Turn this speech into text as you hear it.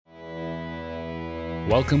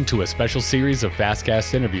Welcome to a special series of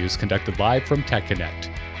Fastcast interviews conducted live from TechConnect.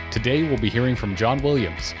 Today we'll be hearing from John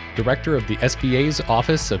Williams, Director of the SBA's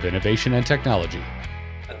Office of Innovation and Technology.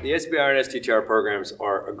 The SBIR and STTR programs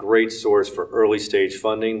are a great source for early stage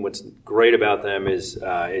funding. What's great about them is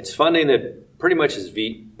it's funding that pretty much is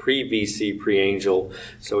pre-VC, pre-angel.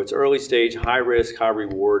 So it's early stage, high risk, high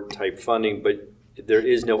reward type funding, but there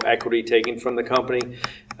is no equity taken from the company.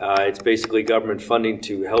 It's basically government funding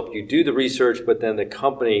to help you do the research, but then the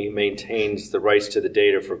company maintains the rights to the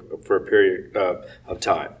data for a period of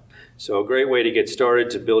time. So a great way to get started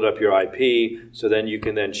to build up your IP, so then you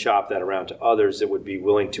can then shop that around to others that would be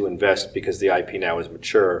willing to invest because the IP now is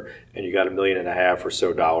mature and you got $1.5 million or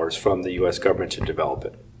so from the U.S. government to develop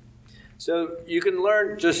it. So you can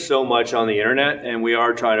learn just so much on the internet, and we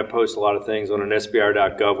are trying to post a lot of things on an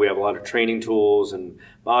SBIR.gov. We have a lot of training tools and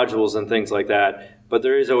modules and things like that, but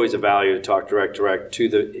there is always a value to talk direct to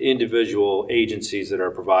the individual agencies that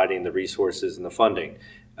are providing the resources and the funding.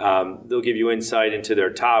 They'll give you insight into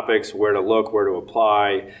their topics, where to look, where to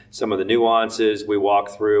apply, some of the nuances. We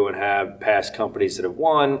walk through and have past companies that have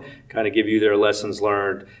won, kind of give you their lessons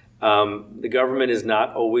learned. The government is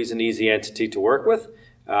not always an easy entity to work with.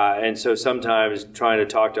 And so sometimes trying to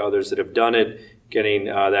talk to others that have done it, getting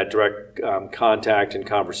that direct contact and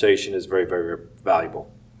conversation is very, very valuable.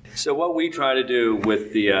 So what we try to do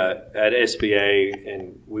with the at SBA,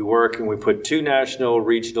 and we work and we put 2 national,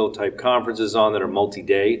 regional type conferences on that are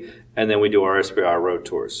multi-day, and then we do our SBIR road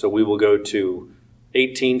tours. So we will go to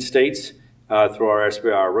 18 states through our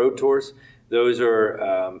SBIR road tours. Those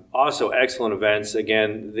are also excellent events.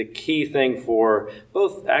 Again, the key thing for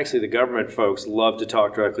both, actually the government folks love to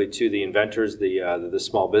talk directly to the inventors, the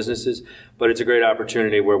small businesses, but it's a great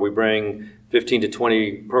opportunity where we bring 15 to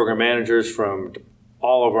 20 program managers from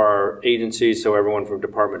all of our agencies, so everyone from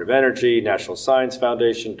Department of Energy, National Science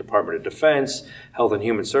Foundation, Department of Defense, Health and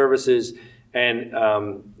Human Services, and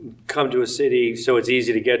come to a city so it's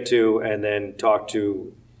easy to get to, and then talk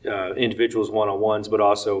to individuals one-on-ones, but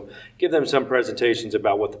also give them some presentations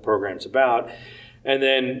about what the program's about. And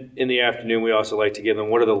then in the afternoon, we also like to give them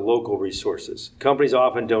what are the local resources. Companies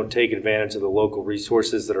often don't take advantage of the local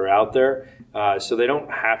resources that are out there, so they don't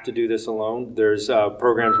have to do this alone. There's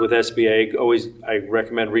programs with SBA. Always, I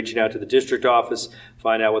recommend reaching out to the district office,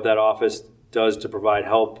 find out what that office does to provide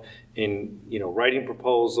help in writing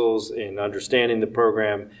proposals and understanding the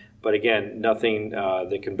program. But again, nothing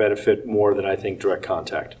that can benefit more than, I think, direct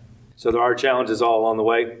contact. So there are challenges all along the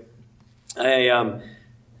way.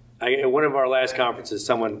 At one of our last conferences,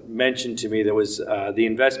 someone mentioned to me there was the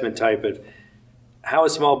investment type of how a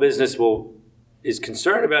small business is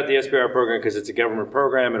concerned about the SBIR program because it's a government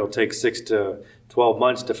program. It'll take 6 to 12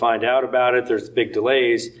 months to find out about it. There's big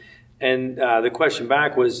delays. And the question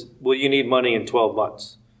back was, will you need money in 12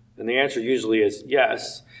 months? And the answer usually is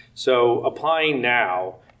yes. So applying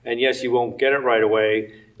now, and yes, you won't get it right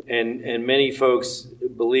away. And many folks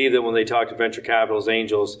believe that when they talk to venture capitalists,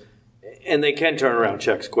 angels, and they can turn around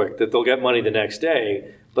checks quick, that they'll get money the next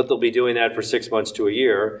day, but they'll be doing that for 6 months to a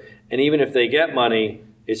year. And even if they get money,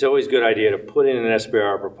 it's always a good idea to put in an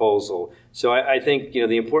SBIR proposal. So I think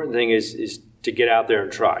the important thing is to get out there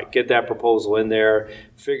and try. Get that proposal in there,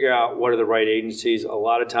 figure out what are the right agencies. A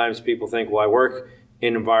lot of times people think, well, I work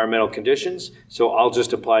in environmental conditions, so I'll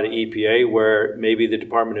just apply to EPA, where maybe the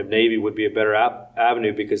Department of Navy would be a better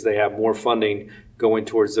avenue because they have more funding going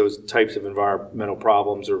towards those types of environmental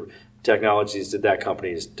problems or technologies that company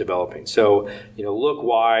is developing. So, look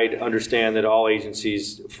wide, understand that all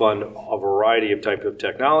agencies fund a variety of type of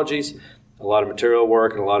technologies, a lot of material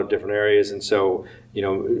work in a lot of different areas, and so,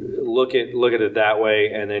 look at it that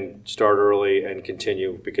way, and then start early and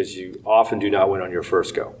continue, because you often do not win on your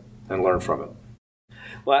first go, and learn from it.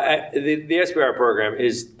 Well, the SBIR program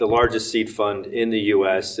is the largest seed fund in the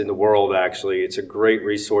U.S., in the world, actually. It's a great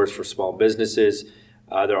resource for small businesses.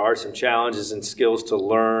 There are some challenges and skills to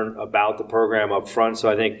learn about the program up front.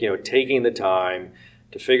 So I think, taking the time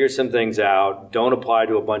to figure some things out, don't apply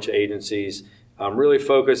to a bunch of agencies. Really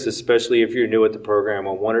focus, especially if you're new at the program,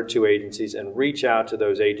 on 1 or 2 agencies, and reach out to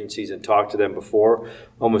those agencies and talk to them before.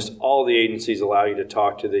 Almost all the agencies allow you to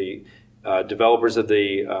talk to the developers of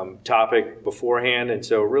the topic beforehand, and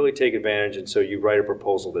so really take advantage, and so you write a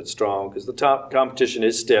proposal that's strong, because the competition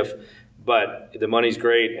is stiff, but the money's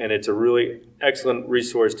great, and it's a really excellent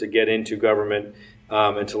resource to get into government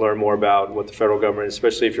and to learn more about what the federal government,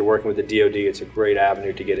 especially if you're working with the DoD, it's a great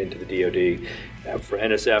avenue to get into the DoD. For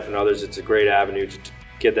NSF and others, it's a great avenue to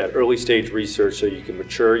get that early stage research so you can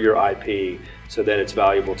mature your IP so that it's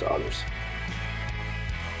valuable to others.